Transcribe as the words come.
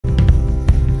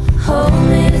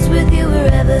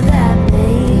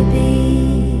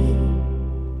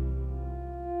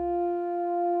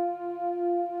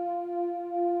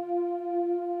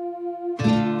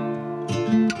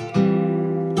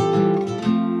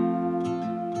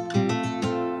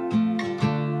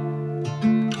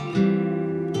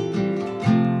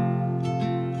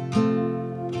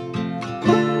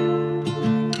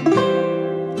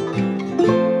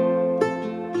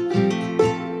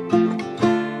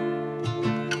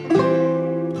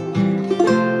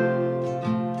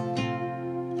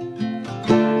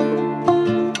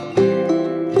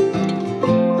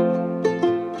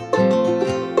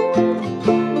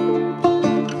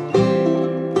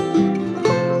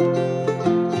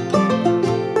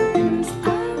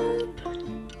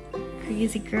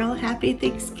girl, happy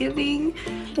Thanksgiving.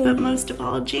 But most of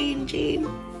all, Jane,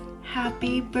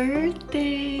 happy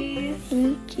birthday.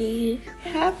 Thank you.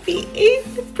 Happy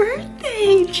 8th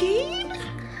birthday, Jane.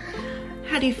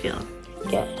 How do you feel?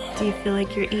 Good. Do you feel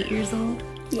like you're 8 years old?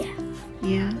 Yeah.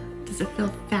 Yeah? Does it feel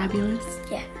fabulous?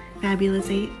 Yeah. Fabulous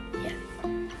 8? Yeah.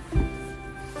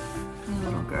 My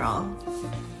little girl.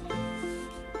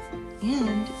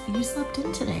 And you slept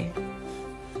in today.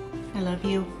 I love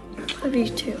you. Love you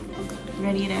too.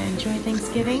 Ready to enjoy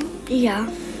Thanksgiving? Yeah.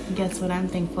 Guess what I'm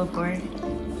thankful for?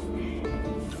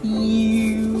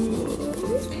 You.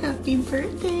 Happy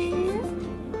birthday.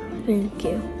 Thank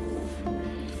you.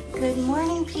 Good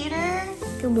morning, Peter.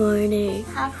 Good morning.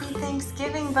 Happy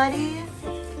Thanksgiving, buddy.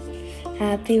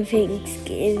 Happy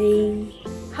Thanksgiving.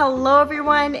 Hello,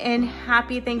 everyone, and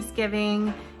happy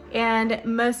Thanksgiving. And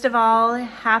most of all,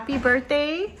 happy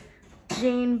birthday,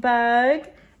 Jane Bug.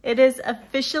 It is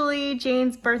officially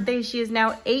Jane's birthday. She is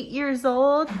now 8 years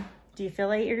old. Do you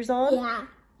feel 8 years old? Yeah.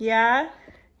 Yeah?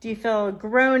 Do you feel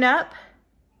grown up?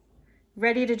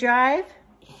 Ready to drive?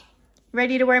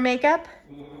 Ready to wear makeup?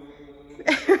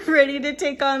 Ready to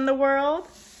take on the world?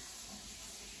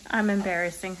 I'm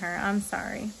embarrassing her. I'm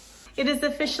sorry. It is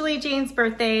officially Jane's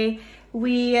birthday.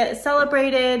 We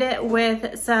celebrated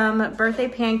with some birthday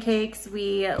pancakes.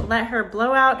 We let her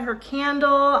blow out her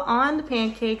candle on the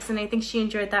pancakes, and I think she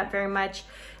enjoyed that very much.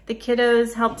 The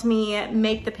kiddos helped me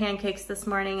make the pancakes this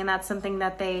morning, and that's something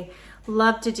that they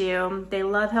love to do. They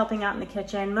love helping out in the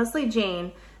kitchen, mostly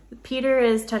Jane. Peter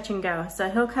is touch and go, so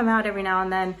he'll come out every now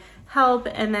and then, help,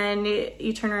 and then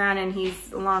you turn around and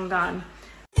he's long gone.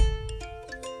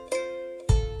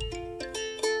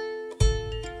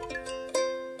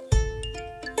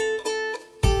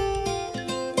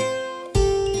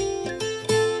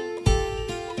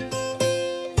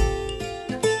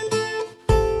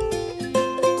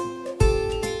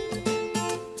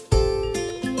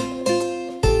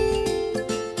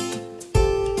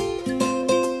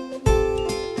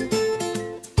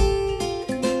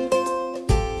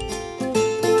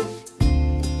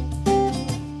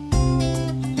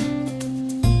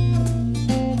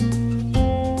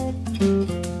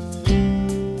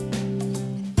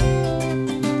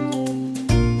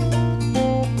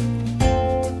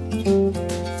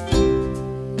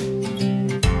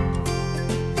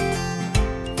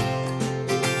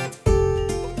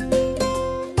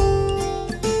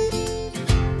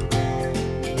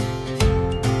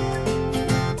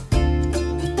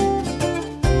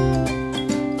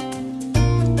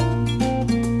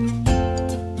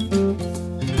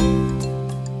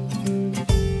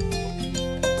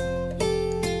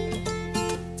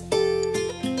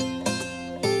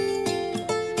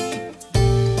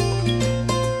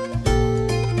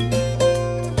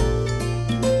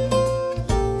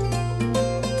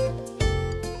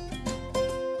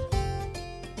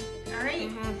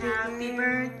 Happy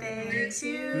birthday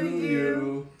to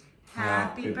you.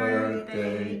 Happy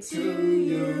birthday to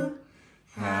you.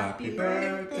 Happy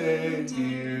birthday,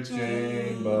 dear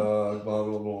Jane Bug, blah,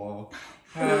 blah, blah.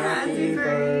 Happy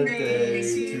birthday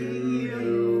to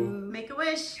you. Make a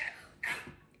wish.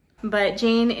 But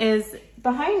Jane is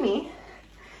behind me.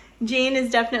 Jane is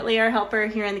definitely our helper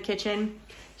here in the kitchen.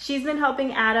 She's been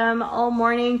helping Adam all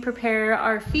morning prepare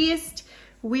our feast.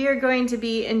 We are going to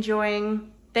be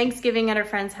enjoying Thanksgiving at our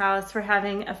friend's house. We're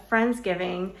having a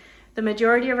Friendsgiving. The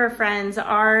majority of our friends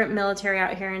are military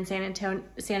out here in San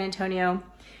Antonio,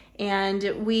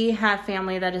 and we have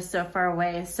family that is so far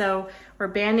away. So we're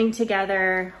banding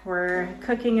together, we're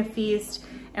cooking a feast,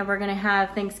 and we're gonna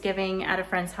have Thanksgiving at a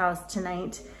friend's house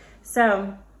tonight.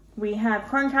 So we have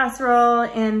corn casserole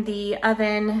in the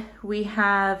oven. We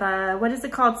have, what is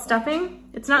it called, stuffing?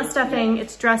 It's not stuffing,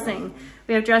 it's dressing.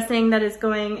 We have dressing that is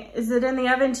going, is it in the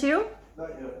oven too? Not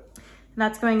yet.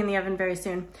 That's going in the oven very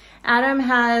soon. Adam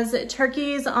has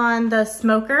turkeys on the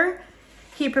smoker.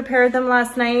 He prepared them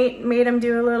last night, made them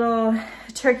do a little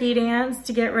turkey dance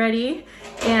to get ready,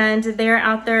 and they're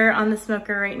out there on the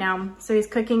smoker right now. So he's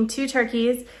cooking 2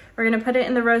 turkeys. We're gonna put it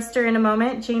in the roaster in a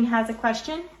moment. Jane has a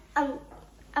question. Remember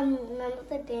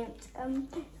the dance,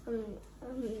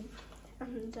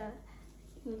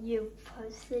 you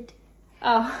posted?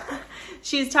 Oh,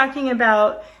 she's talking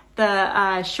about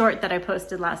the short that I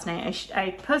posted last night.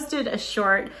 I posted a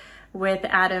short with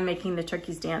Adam making the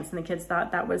turkeys dance, and the kids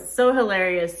thought that was so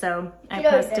hilarious, so I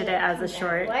posted it as a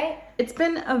short. It's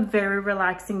been a very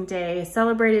relaxing day.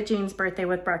 Celebrated Jane's birthday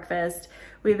with breakfast.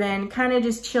 We've been kind of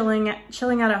just chilling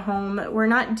out at home. We're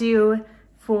not due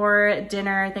for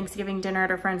dinner, Thanksgiving dinner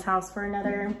at our friend's house for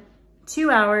another 2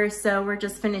 hours, so we're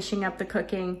just finishing up the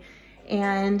cooking.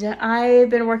 And I've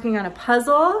been working on a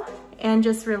puzzle and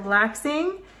just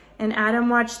relaxing and Adam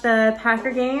watched the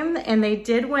Packer game, and they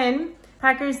did win.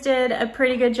 Packers did a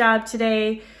pretty good job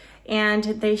today, and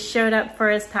they showed up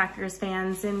for us Packers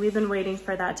fans, and we've been waiting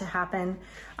for that to happen.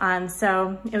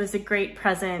 So it was a great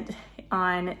present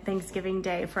on Thanksgiving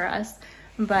Day for us.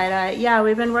 But yeah,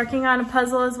 we've been working on a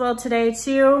puzzle as well today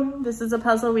too. This is a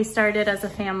puzzle we started as a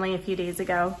family a few days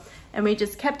ago, and we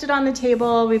just kept it on the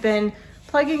table. We've been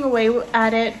plugging away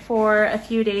at it for a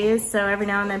few days. So every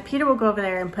now and then Peter will go over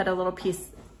there and put a little piece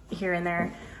here and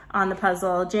there on the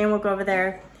puzzle. Jane will go over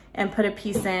there and put a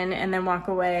piece in and then walk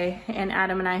away. And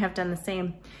Adam and I have done the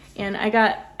same. And I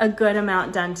got a good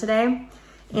amount done today.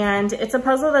 And it's a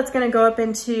puzzle that's gonna go up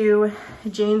into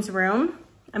Jane's room.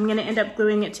 I'm gonna end up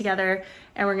gluing it together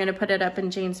and we're gonna put it up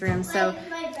in Jane's room. So, like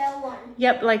my Belle one.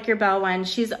 Yep, like your Belle one.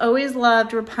 She's always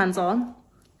loved Rapunzel.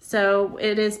 So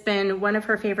it has been one of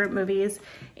her favorite movies,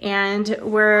 and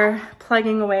we're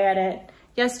plugging away at it.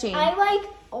 Yes, Jane? I like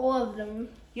all of them.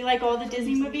 You like all the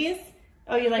Disney movies?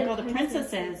 Oh, you like all the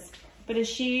princesses. But is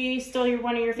she still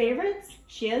one of your favorites?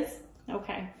 She is?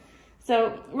 Okay.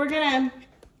 So we're gonna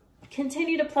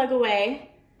continue to plug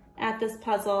away at this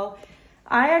puzzle.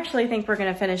 I actually think we're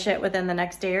gonna finish it within the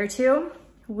next day or two.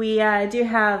 We do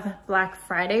have Black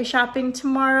Friday shopping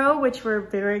tomorrow, which we're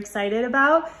very excited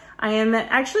about. I am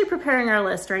actually preparing our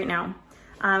list right now.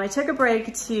 I took a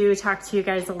break to talk to you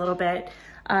guys a little bit,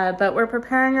 but we're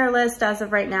preparing our list as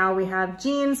of right now. We have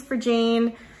jeans for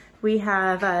Jane. We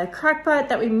have a crock pot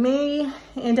that we may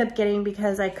end up getting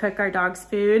because I cook our dog's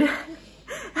food.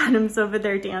 Adam's over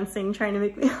there dancing, trying to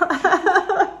make me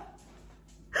laugh.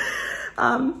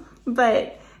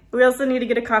 But we also need to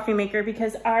get a coffee maker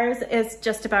because ours is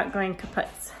just about going kaput.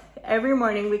 Every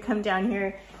morning we come down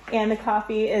here and the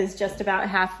coffee is just about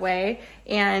halfway,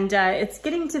 and it's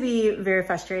getting to be very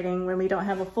frustrating when we don't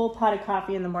have a full pot of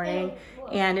coffee in the morning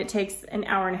and it takes an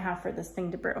hour and a half for this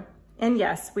thing to brew. And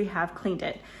yes, we have cleaned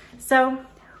it. So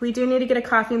we do need to get a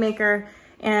coffee maker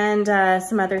and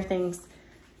some other things.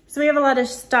 So we have a lot of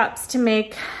stops to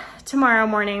make tomorrow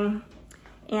morning,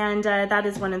 and that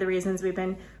is one of the reasons we've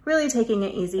been really taking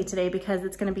it easy today, because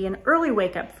it's gonna be an early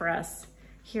wake up for us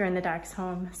here in the Dax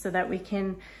home so that we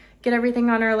can get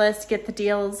everything on our list, get the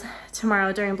deals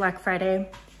tomorrow during Black Friday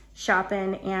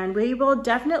shopping, and we will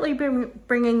definitely be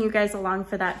bringing you guys along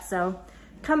for that. So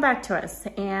come back to us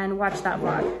and watch that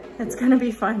vlog. It's gonna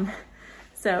be fun.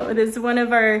 So it is one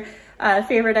of our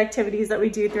favorite activities that we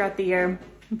do throughout the year,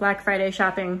 Black Friday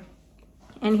shopping.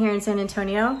 And here in San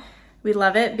Antonio, we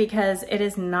love it because it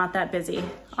is not that busy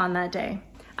on that day.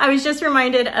 I was just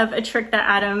reminded of a trick that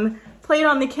Adam played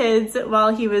on the kids while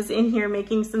he was in here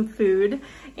making some food.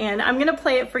 And I'm gonna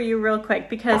play it for you real quick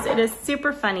because it is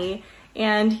super funny.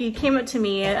 And he came up to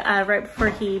me right before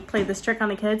he played this trick on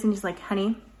the kids, and he's like,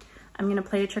 honey, I'm gonna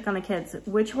play a trick on the kids.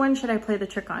 Which one should I play the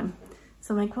trick on?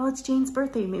 So I'm like, well, it's Jane's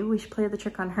birthday. Maybe we should play the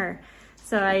trick on her.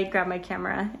 So I grabbed my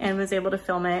camera and was able to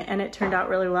film it, and it turned out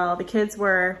really well. The kids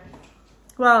were,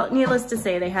 well, needless to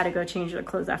say, they had to go change their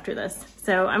clothes after this.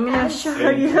 So I'm gonna show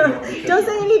you. Don't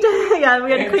say anything. Yeah, we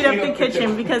gotta clean up the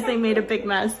kitchen because they made a big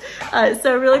mess.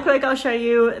 So really quick, I'll show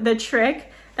you the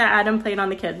trick that Adam played on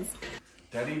the kids.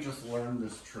 Daddy just learned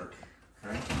this trick,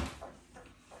 okay?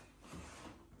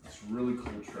 It's a really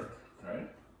cool trick, okay?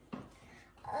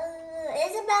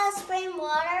 Isabel spraying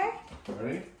water.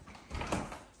 Ready?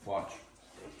 Watch.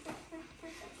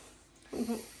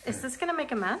 Is this gonna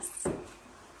make a mess?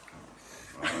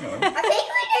 I think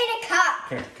we need a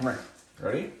cup. Okay, come here.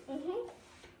 Ready?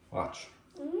 Watch.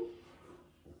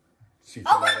 See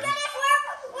Oh my goodness,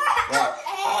 we're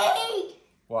egg.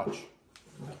 Watch.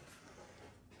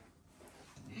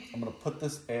 I'm gonna put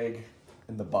this egg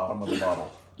in the bottom of the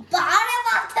bottle. Bottom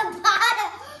of the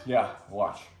bottom. Yeah,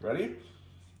 watch. Ready?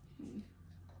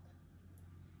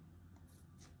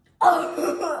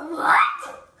 What?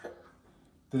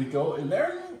 Did it go in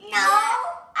there?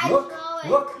 No.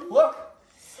 Look, look.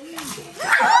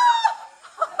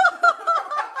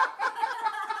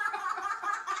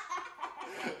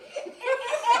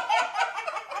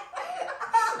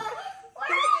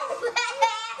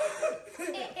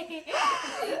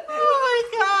 Oh my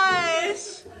gosh.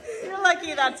 You're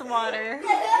lucky that's water.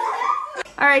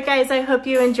 All right, guys, I hope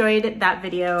you enjoyed that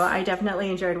video. I definitely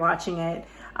enjoyed watching it.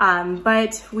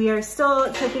 But we are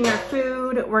still cooking our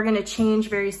food. We're gonna change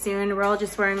very soon. We're all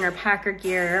just wearing our Packer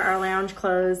gear, our lounge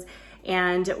clothes,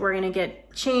 and we're gonna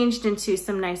get changed into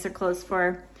some nicer clothes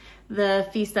for the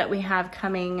feast that we have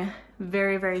coming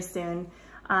very, very soon.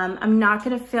 I'm not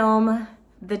gonna film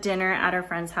the dinner at our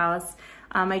friend's house.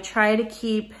 I try to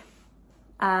keep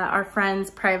our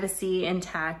friend's privacy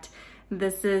intact.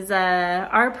 This is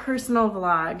our personal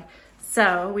vlog.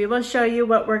 So we will show you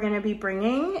what we're gonna be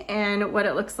bringing and what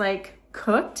it looks like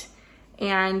cooked.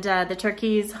 And the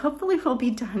turkeys hopefully will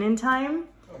be done in time.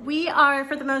 We are,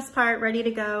 for the most part, ready to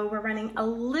go. We're running a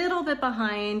little bit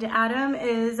behind. Adam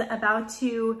is about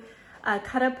to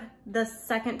cut up the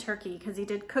second turkey because he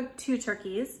did cook 2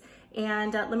 turkeys.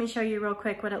 And let me show you real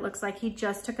quick what it looks like. He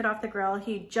just took it off the grill.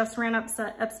 He just ran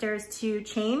upstairs to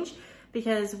change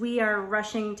because we are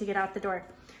rushing to get out the door.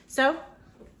 So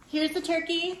here's the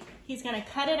turkey. He's gonna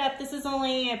cut it up. This is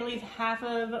only, I believe, half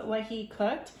of what he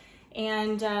cooked.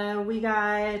 And we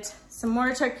got some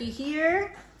more turkey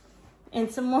here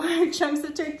and some more chunks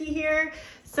of turkey here.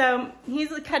 So he's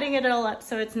cutting it all up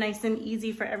so it's nice and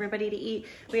easy for everybody to eat.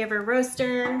 We have a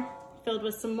roaster filled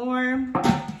with some more.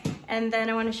 And then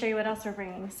I want to show you what else we're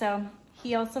bringing. So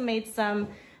he also made some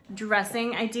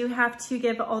dressing. I do have to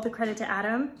give all the credit to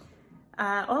Adam.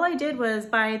 All I did was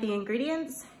buy the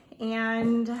ingredients,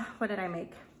 and what did I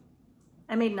make?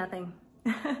 I made nothing.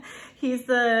 He's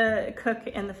the cook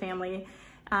in the family.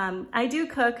 I do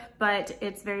cook, but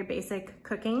it's very basic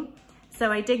cooking.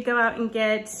 So I did go out and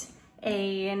get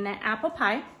an apple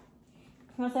pie. You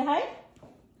wanna say hi?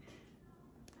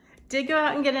 Did go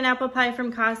out and get an apple pie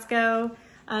from Costco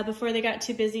before they got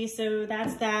too busy, so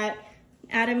that's that.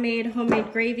 Adam made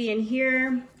homemade gravy in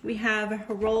here. We have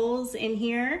rolls in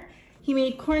here. He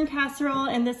made corn casserole,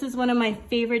 and this is one of my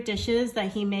favorite dishes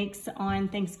that he makes on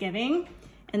Thanksgiving.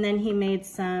 And then he made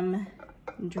some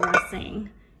dressing.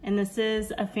 And this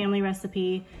is a family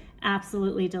recipe,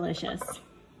 absolutely delicious.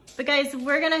 But guys,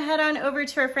 we're gonna head on over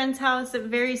to our friend's house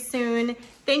very soon.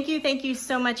 Thank you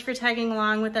so much for tagging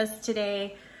along with us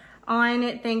today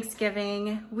on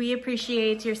Thanksgiving. We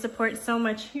appreciate your support so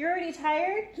much. You're already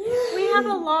tired? We have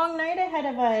a long night ahead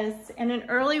of us and an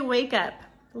early wake up.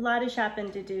 A lot of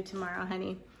shopping to do tomorrow,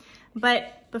 honey.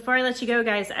 But before I let you go,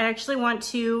 guys, I actually want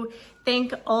to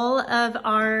thank all of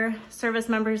our service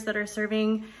members that are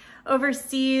serving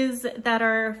overseas that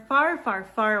are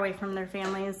far away from their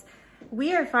families.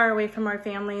 We are far away from our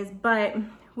families, but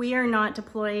we are not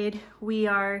deployed. We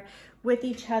are with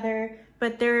each other,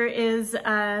 but there is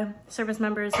service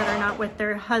members that are not with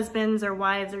their husbands or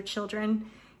wives or children.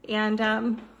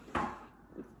 And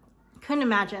couldn't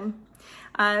imagine.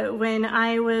 When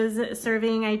I was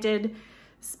serving, I did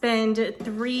spend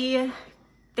 3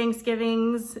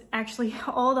 Thanksgivings, actually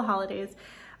all the holidays.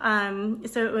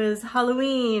 So it was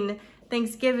Halloween,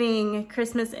 Thanksgiving,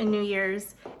 Christmas, and New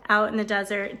Year's out in the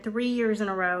desert 3 years in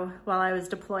a row while I was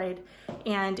deployed.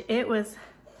 And it was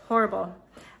horrible.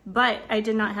 But I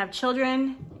did not have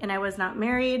children and I was not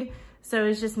married, so it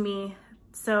was just me.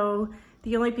 So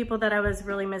the only people that I was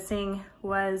really missing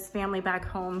was family back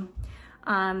home.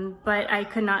 But I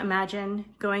could not imagine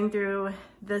going through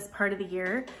this part of the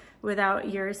year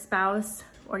without your spouse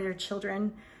or your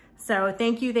children. So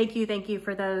thank you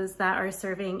for those that are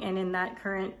serving and in that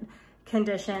current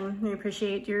condition. We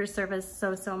appreciate your service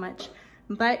so much.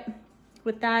 But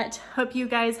with that, hope you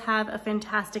guys have a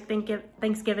fantastic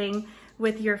Thanksgiving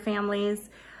with your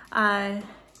families.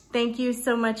 Thank you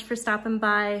so much for stopping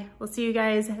by. We'll see you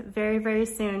guys very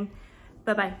soon.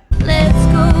 Bye-bye. Let's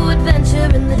go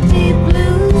adventure in the deep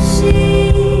blue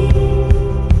sea.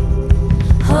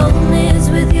 Home is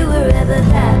with you wherever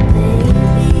that